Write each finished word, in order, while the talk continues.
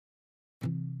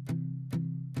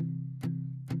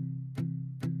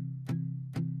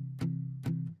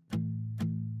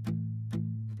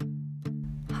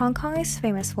Hong Kong is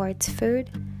famous for its food,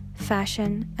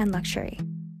 fashion, and luxury,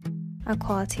 a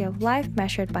quality of life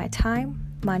measured by time,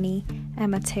 money, and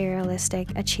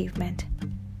materialistic achievement.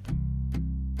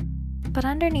 But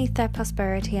underneath that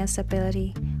prosperity and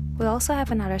stability, we also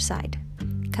have another side,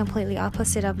 completely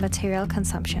opposite of material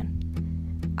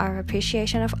consumption, our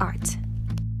appreciation of art.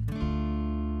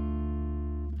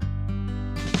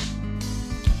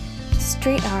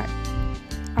 Street art,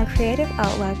 our creative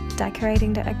outlet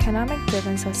decorating the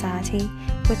economic-driven society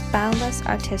with boundless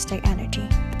artistic energy.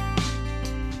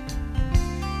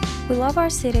 We love our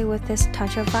city with this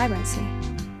touch of vibrancy.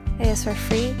 It is for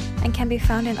free and can be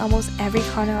found in almost every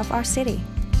corner of our city.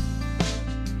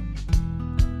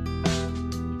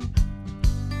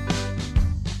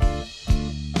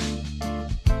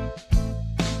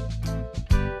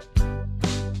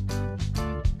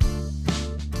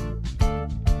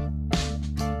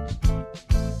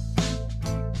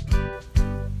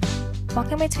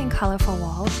 Walking between colorful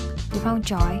walls, we found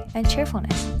joy and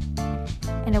cheerfulness.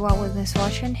 In a world with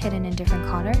misfortune hidden in different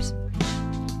corners,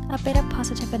 a bit of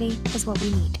positivity is what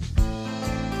we need.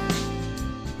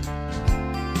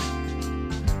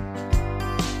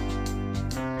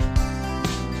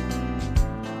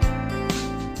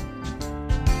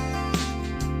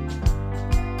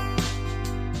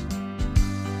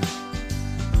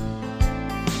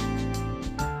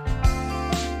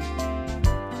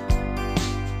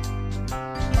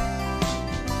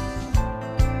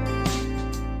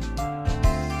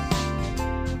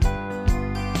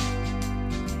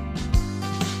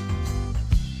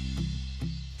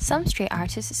 Some street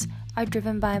artists are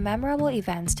driven by memorable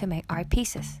events to make art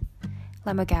pieces.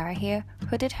 Like Margara here,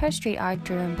 who did her street art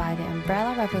driven by the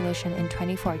Umbrella Revolution in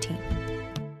 2014.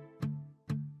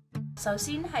 首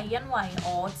先係因為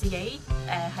我自己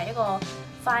係一個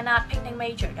fine art painting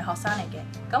major 嘅學生嚟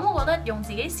嘅，咁我覺得用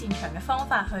自己擅長嘅方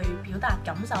法去表達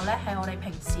感受咧，係我哋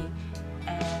平時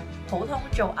普通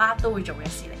做 art 都會做嘅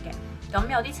事嚟嘅。咁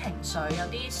有啲情緒、有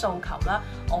啲訴求啦，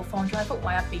我放咗喺幅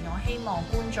畫入邊，我希望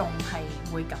觀眾係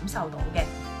會感受到嘅。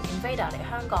Invader 嚟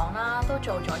香港啦，都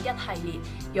做咗一系列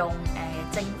用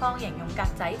正方形用格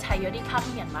仔砌咗啲卡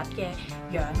通人物嘅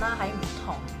樣啦，喺唔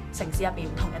同城市入邊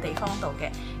唔同嘅地方度嘅。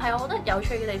係我覺得有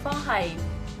趣嘅地方係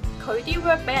佢啲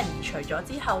work 俾人移除咗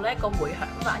之後咧，個迴響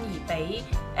反而比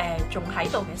仲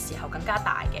喺度嘅時候更加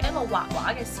大嘅。喺我畫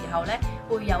畫嘅時候咧，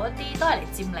會有一啲都係嚟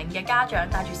佔領嘅家長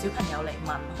帶住小朋友嚟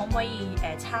問，可唔可以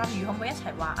參與，可唔可以一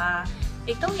齊畫啊？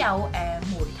亦都有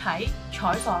媒體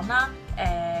採訪啦，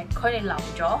佢哋留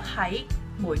咗喺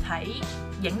媒體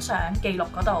影相記錄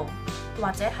嗰度，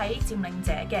或者喺佔領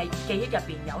者嘅記憶入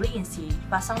邊有呢件事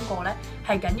發生過咧，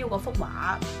係緊要嗰幅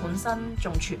畫本身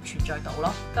仲存唔存在到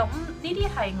咯。咁呢啲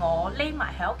係我匿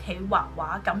埋喺屋企畫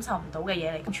畫感受唔到嘅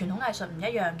嘢嚟，傳統藝術唔一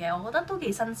樣嘅，我覺得都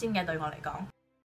幾新鮮嘅對我嚟講。